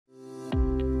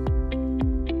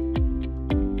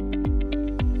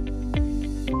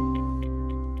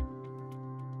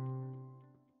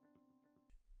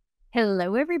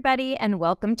Hello, everybody, and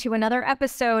welcome to another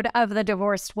episode of the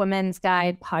Divorced Woman's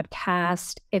Guide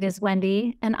podcast. It is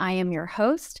Wendy, and I am your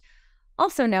host,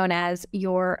 also known as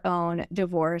your own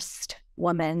Divorced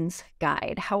Woman's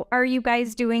Guide. How are you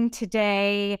guys doing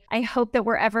today? I hope that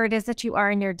wherever it is that you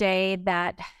are in your day,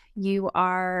 that you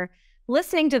are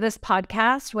listening to this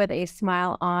podcast with a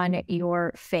smile on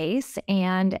your face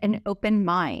and an open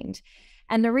mind.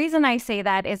 And the reason I say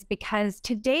that is because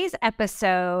today's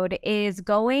episode is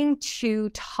going to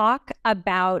talk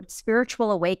about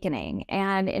spiritual awakening.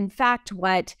 And in fact,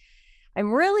 what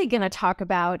I'm really going to talk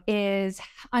about is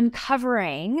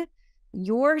uncovering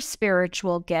your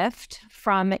spiritual gift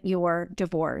from your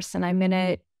divorce. And I'm going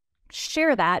to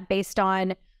share that based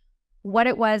on what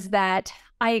it was that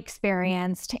I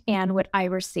experienced and what I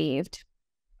received.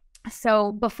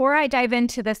 So before I dive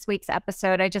into this week's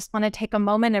episode, I just want to take a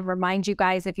moment and remind you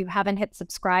guys, if you haven't hit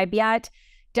subscribe yet,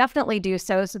 definitely do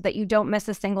so that you don't miss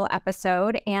a single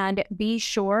episode. And be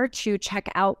sure to check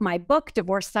out my book,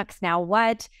 Divorce Sucks Now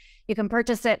What? You can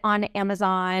purchase it on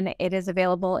Amazon. It is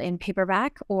available in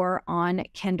paperback or on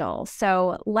Kindle.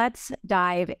 So let's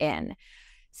dive in.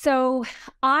 So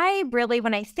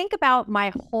when I think about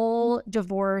my whole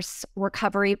divorce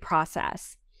recovery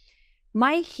process,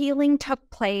 my healing took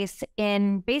place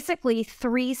in basically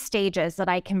 3 stages that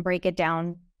I can break it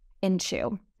down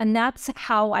into. And that's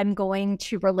how I'm going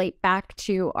to relate back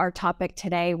to our topic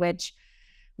today, which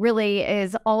really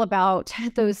is all about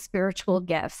those spiritual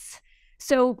gifts.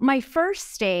 So my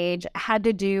first stage had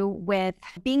to do with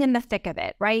being in the thick of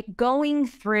it, right? Going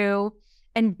through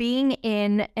and being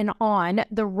in and on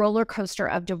the roller coaster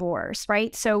of divorce,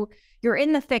 right? So you're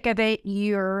in the thick of it.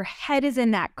 Your head is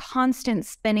in that constant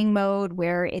spinning mode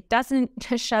where it doesn't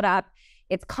shut up.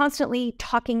 It's constantly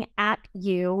talking at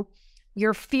you.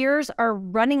 Your fears are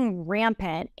running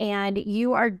rampant and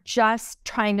you are just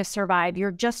trying to survive.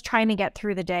 You're just trying to get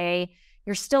through the day.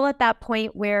 You're still at that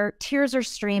point where tears are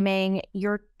streaming.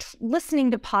 You're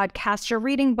listening to podcasts. You're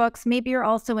reading books. Maybe you're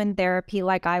also in therapy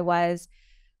like I was.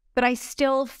 But I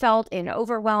still felt in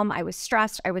overwhelm. I was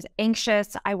stressed. I was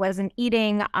anxious. I wasn't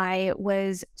eating. I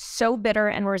was so bitter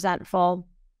and resentful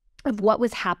of what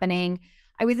was happening.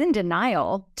 I was in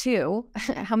denial too.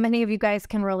 How many of you guys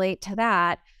can relate to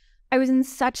that? I was in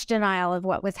such denial of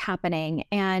what was happening.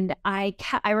 And I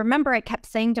remember I kept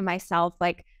saying to myself,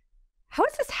 like, how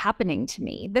is this happening to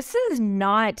me? This is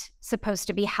not supposed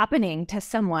to be happening to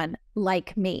someone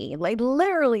like me. Like,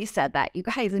 literally said that, you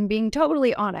guys, and being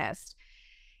totally honest.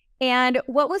 And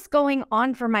what was going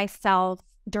on for myself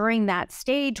during that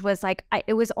stage was like,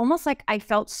 it was almost like I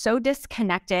felt so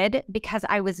disconnected because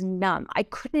I was numb. I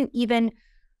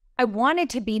wanted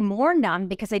to be more numb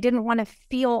because I didn't want to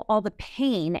feel all the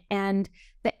pain and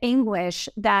the anguish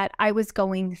that I was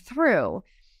going through.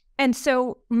 And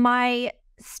so the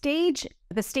stage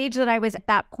that I was at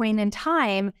that point in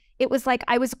time, it was like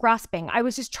I was grasping. I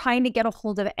was just trying to get a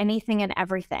hold of anything and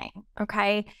everything,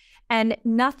 okay? And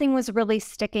nothing was really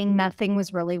sticking. Nothing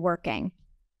was really working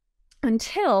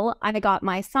until I got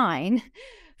my sign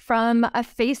from a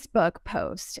Facebook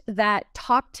post that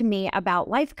talked to me about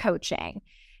life coaching.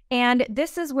 And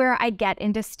this is where I get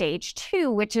into stage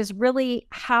 2, which is really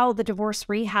how the divorce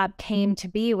rehab came to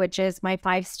be, which is my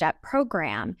 5-step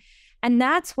program. And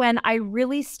that's when I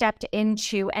really stepped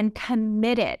into and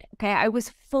committed. Okay. I was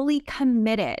fully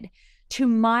committed to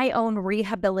my own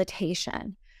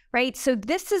rehabilitation. Right. So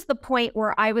this is the point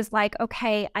where I was like,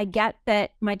 okay, I get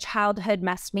that my childhood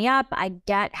messed me up. I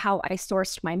get how I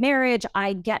sourced my marriage.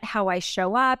 I get how I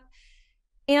show up.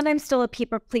 And I'm still a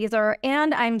people pleaser.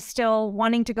 And I'm still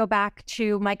wanting to go back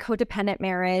to my codependent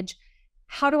marriage.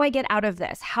 How do I get out of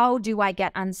this? How do I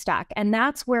get unstuck? And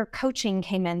that's where coaching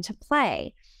came into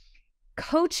play.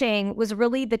 Coaching was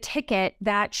really the ticket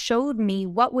that showed me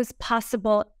what was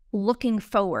possible looking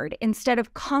forward instead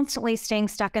of constantly staying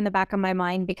stuck in the back of my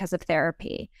mind because of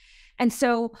therapy. And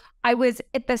so I was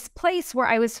at this place where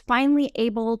I was finally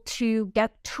able to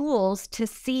get tools to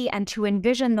see and to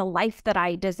envision the life that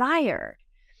I desired.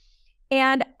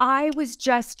 And I was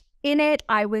just in it.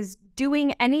 I was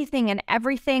doing anything and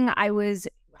everything. I was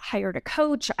hired a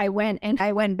coach. I went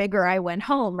bigger. I went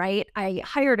home, right? I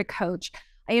hired a coach.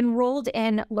 I enrolled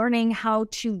in learning how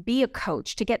to be a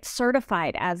coach, to get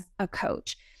certified as a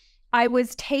coach. I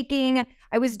was doing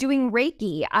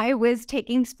Reiki. I was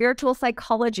taking spiritual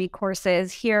psychology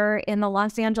courses here in the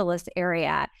Los Angeles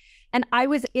area. And I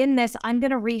was in this, I'm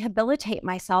going to rehabilitate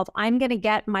myself. I'm going to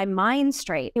get my mind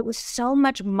straight. It was so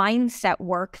much mindset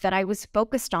work that I was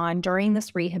focused on during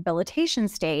this rehabilitation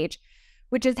stage,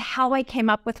 which is how I came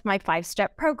up with my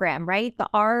 5-step program, right? The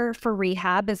R for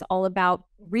rehab is all about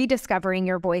rediscovering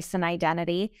your voice and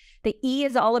identity. The E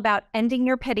is all about ending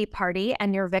your pity party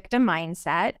and your victim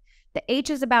mindset. The H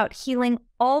is about healing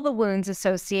all the wounds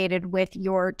associated with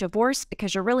your divorce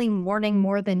because you're really mourning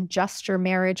more than just your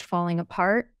marriage falling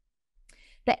apart.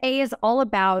 The A is all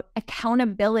about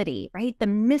accountability, right? The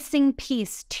missing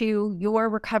piece to your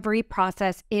recovery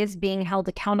process is being held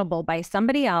accountable by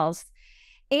somebody else,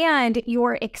 and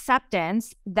your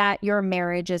acceptance that your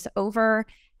marriage is over.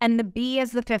 And the B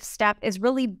as the 5th step is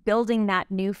really building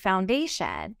that new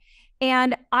foundation.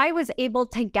 And I was able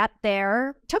to get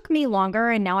there. It took me longer,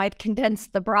 and now I've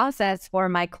condensed the process for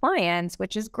my clients,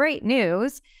 which is great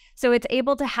news. So it's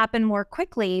able to happen more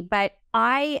quickly. But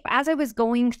as I was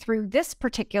going through this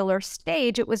particular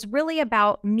stage, it was really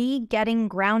about me getting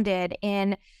grounded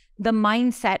in the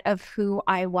mindset of who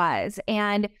I was.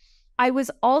 And I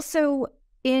was also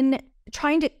in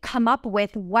trying to come up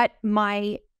with what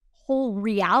my whole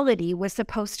reality was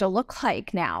supposed to look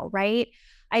like now, right?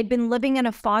 I'd been living in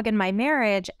a fog in my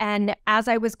marriage. And as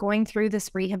I was going through this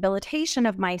rehabilitation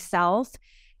of myself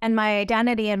and my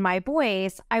identity and my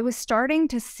voice, I was starting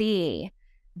to see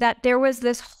that there was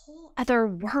this whole other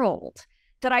world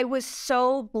that I was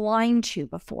so blind to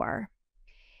before.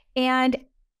 And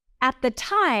at the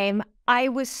time, I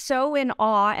was so in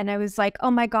awe, and I was like,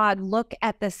 oh my God, look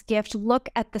at this gift. Look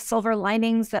at the silver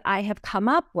linings that I have come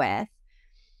up with.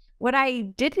 What I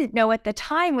didn't know at the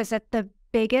time was that the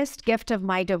biggest gift of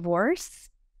my divorce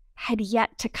had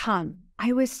yet to come.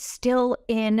 I was still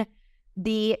in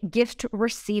the gift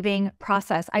receiving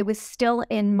process. I was still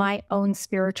in my own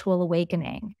spiritual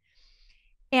awakening.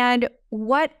 And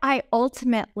what I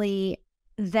ultimately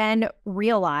then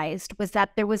realized was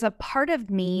that there was a part of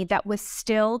me that was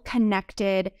still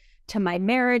connected to my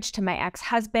marriage, to my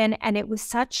ex-husband. And it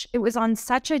was on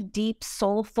such a deep,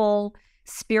 soulful,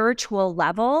 spiritual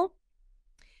level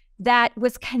that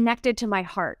was connected to my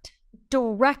heart,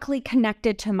 directly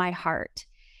connected to my heart.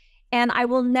 And I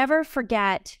will never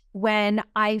forget when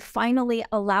I finally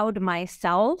allowed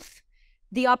myself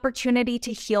the opportunity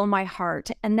to heal my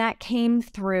heart. And that came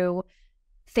through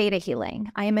theta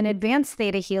healing. I am an advanced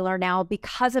theta healer now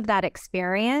because of that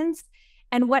experience.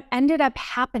 And what ended up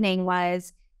happening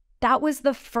was that was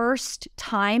the first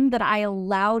time that I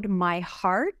allowed my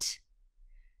heart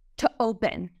to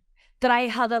open, that I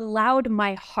had allowed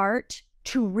my heart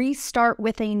to restart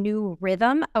with a new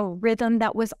rhythm, a rhythm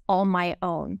that was all my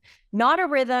own, not a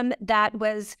rhythm that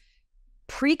was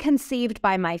preconceived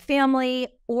by my family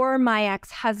or my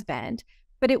ex-husband,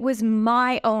 but it was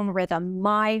my own rhythm,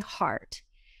 my heart.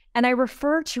 And I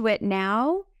refer to it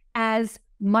now as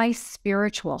my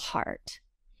spiritual heart.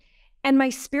 And my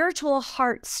spiritual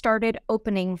heart started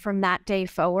opening from that day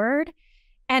forward.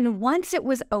 And once it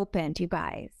was opened, you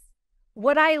guys,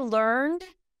 what I learned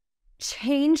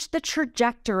changed the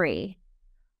trajectory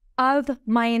of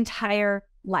my entire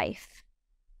life.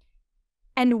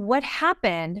 And what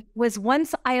happened was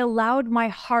once I allowed my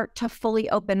heart to fully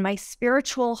open, my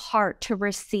spiritual heart to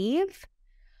receive,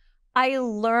 I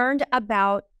learned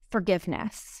about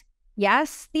forgiveness.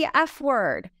 Yes, the F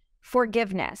word,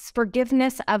 forgiveness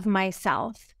of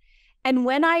myself. And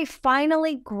when I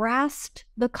finally grasped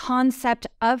the concept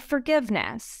of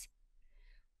forgiveness,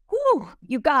 whew,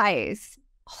 you guys,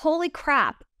 holy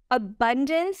crap,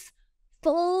 abundance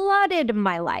flooded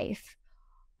my life.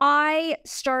 I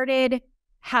started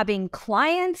having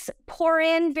clients pour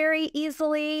in very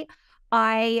easily.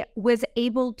 I was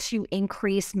able to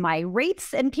increase my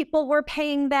rates and people were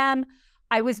paying them.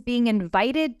 I was being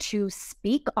invited to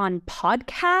speak on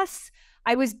podcasts.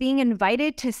 I was being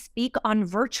invited to speak on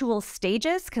virtual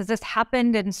stages because this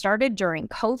happened and started during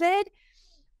COVID.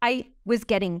 I was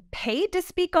getting paid to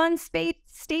speak on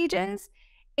stages.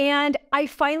 And I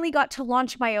finally got to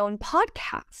launch my own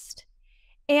podcast.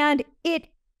 And it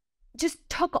just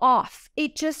took off.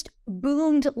 It just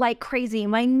boomed like crazy.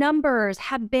 My numbers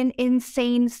have been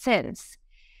insane since.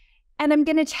 And I'm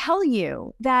going to tell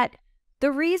you that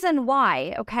the reason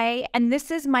why, okay, and this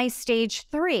is my stage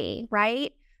 3,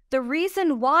 right? The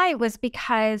reason why was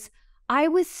because I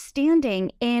was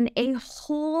standing in a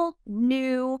whole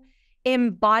new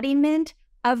embodiment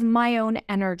of my own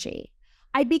energy.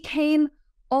 I became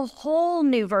a whole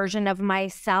new version of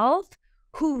myself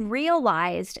who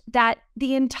realized that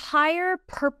the entire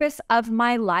purpose of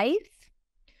my life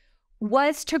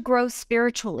was to grow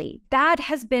spiritually. That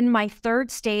has been my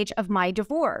 3rd stage of my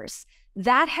divorce.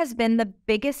 That has been the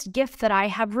biggest gift that I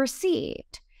have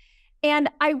received. And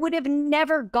I would have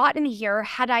never gotten here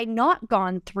had I not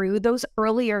gone through those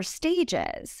earlier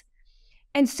stages.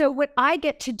 And so what I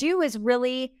get to do is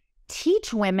really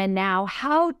teach women now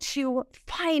how to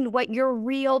find what your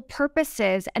real purpose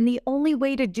is. And the only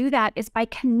way to do that is by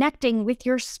connecting with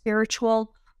your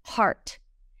spiritual heart.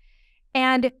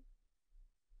 And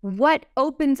what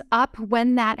opens up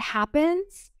when that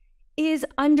happens is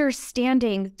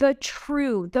understanding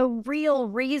the real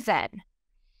reason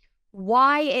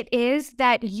why it is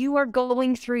that you are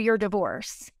going through your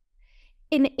divorce.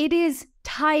 And it is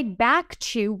tied back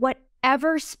to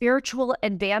whatever spiritual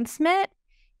advancement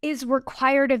is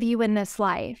required of you in this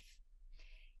life.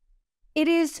 It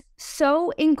is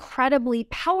so incredibly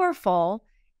powerful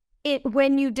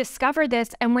when you discover this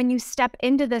and when you step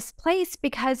into this place,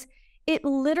 because it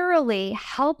literally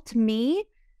helped me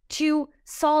to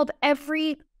solve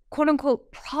every quote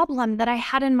unquote problem that I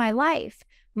had in my life.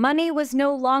 Money was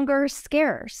no longer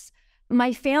scarce.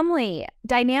 My family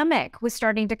dynamic was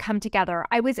starting to come together.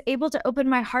 I was able to open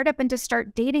my heart up and to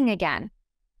start dating again.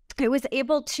 I was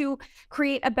able to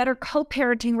create a better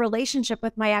co-parenting relationship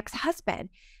with my ex-husband.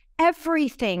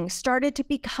 Everything started to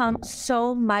become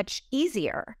so much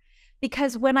easier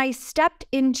because when I stepped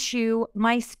into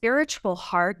my spiritual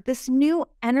heart, this new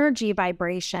energy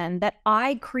vibration that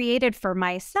I created for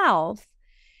myself,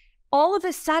 all of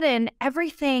a sudden,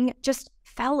 everything just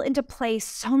fell into place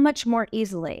so much more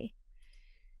easily.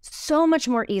 So much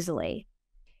more easily.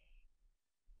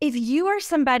 If you are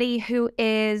somebody who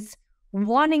is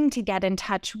wanting to get in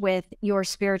touch with your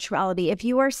spirituality, if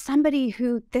you are somebody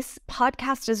who this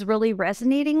podcast is really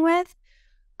resonating with,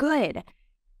 good.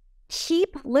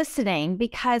 Keep listening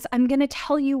because I'm going to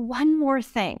tell you one more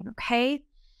thing, okay?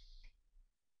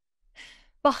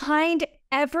 Behind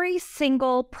every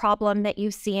single problem that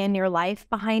you see in your life,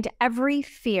 behind every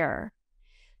fear,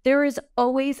 there is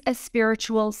always a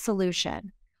spiritual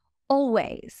solution.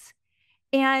 Always.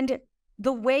 And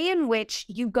the way in which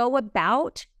you go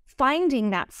about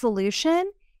finding that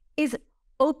solution is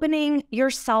opening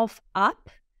yourself up.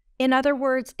 In other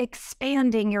words,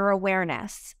 expanding your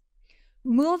awareness,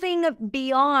 moving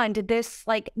beyond this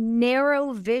like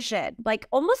narrow vision, like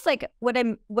almost like what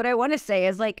I want to say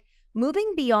is like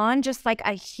moving beyond just like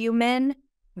a human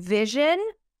vision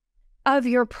of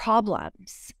your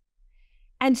problems.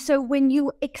 And so when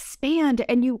you expand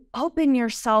and you open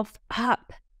yourself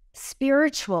up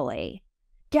spiritually,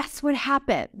 guess what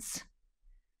happens?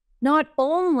 Not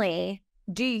only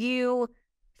do you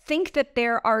think that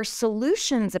there are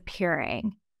solutions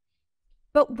appearing,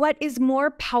 but what is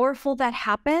more powerful that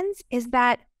happens is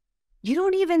that you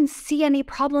don't even see any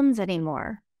problems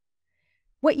anymore.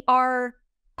 What are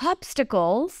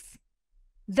obstacles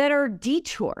that are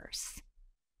detours?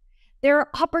 There are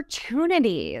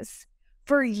opportunities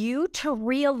for you to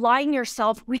realign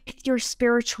yourself with your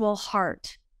spiritual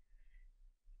heart.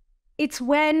 It's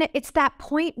that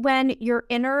point when your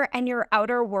inner and your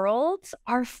outer worlds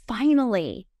are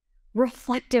finally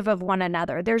reflective of one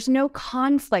another. There's no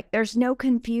conflict. There's no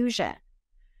confusion.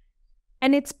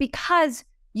 And it's because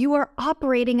you are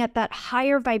operating at that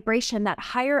higher vibration, that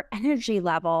higher energy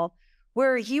level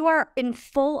where you are in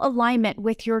full alignment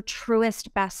with your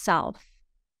truest best self.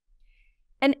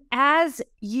 And as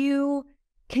you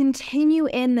continue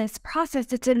in this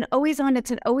process, it's an always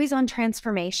on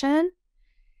transformation.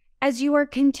 As you are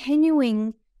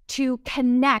continuing to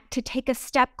connect, to take a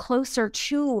step closer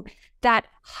to that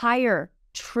higher,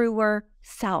 truer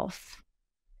self.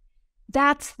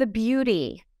 That's the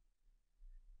beauty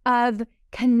of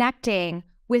connecting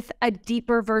with a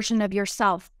deeper version of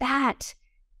yourself. That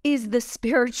is the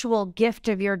spiritual gift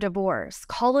of your divorce.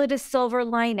 Call it a silver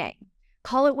lining.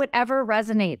 Call it whatever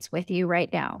resonates with you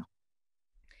right now.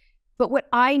 But what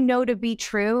I know to be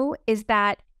true is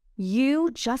that you,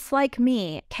 just like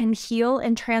me, can heal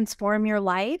and transform your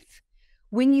life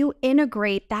when you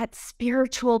integrate that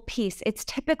spiritual piece. It's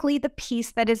typically the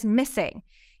piece that is missing.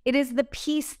 It is the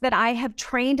piece that I have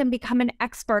trained and become an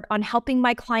expert on helping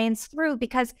my clients through,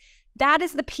 because that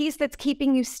is the piece that's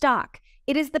keeping you stuck.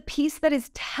 It is the piece that is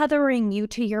tethering you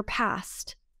to your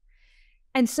past.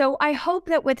 And so I hope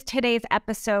that with today's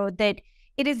episode that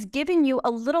it has given you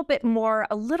a little bit more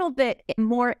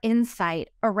insight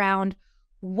around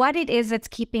what it is that's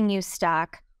keeping you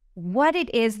stuck, what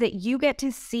it is that you get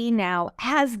to see now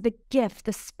as the gift,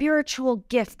 the spiritual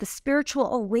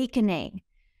awakening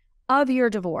of your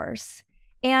divorce.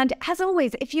 And as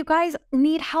always, if you guys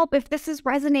need help, if this is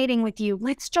resonating with you,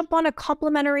 let's jump on a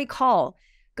complimentary call.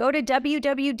 Go to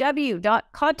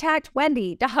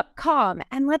www.contactwendy.com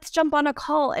and let's jump on a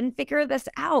call and figure this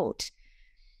out.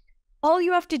 All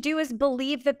you have to do is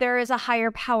believe that there is a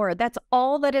higher power. That's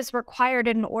all that is required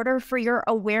in order for your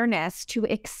awareness to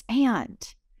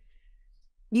expand.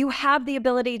 You have the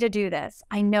ability to do this.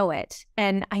 I know it,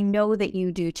 and I know that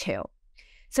you do too.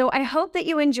 So I hope that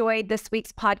you enjoyed this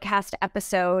week's podcast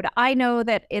episode. I know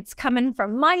that it's coming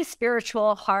from my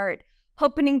spiritual heart,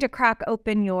 hoping to crack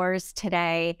open yours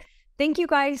today. Thank you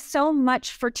guys so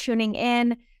much for tuning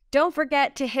in. Don't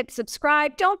forget to hit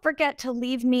subscribe. Don't forget to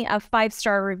leave me a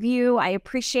 5-star review. I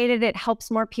appreciate it. It helps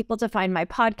more people to find my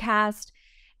podcast.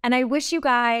 And I wish you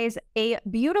guys a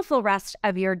beautiful rest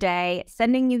of your day.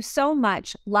 Sending you so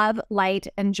much love, light,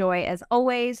 and joy as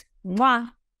always.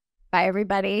 Mwah. Bye,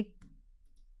 everybody.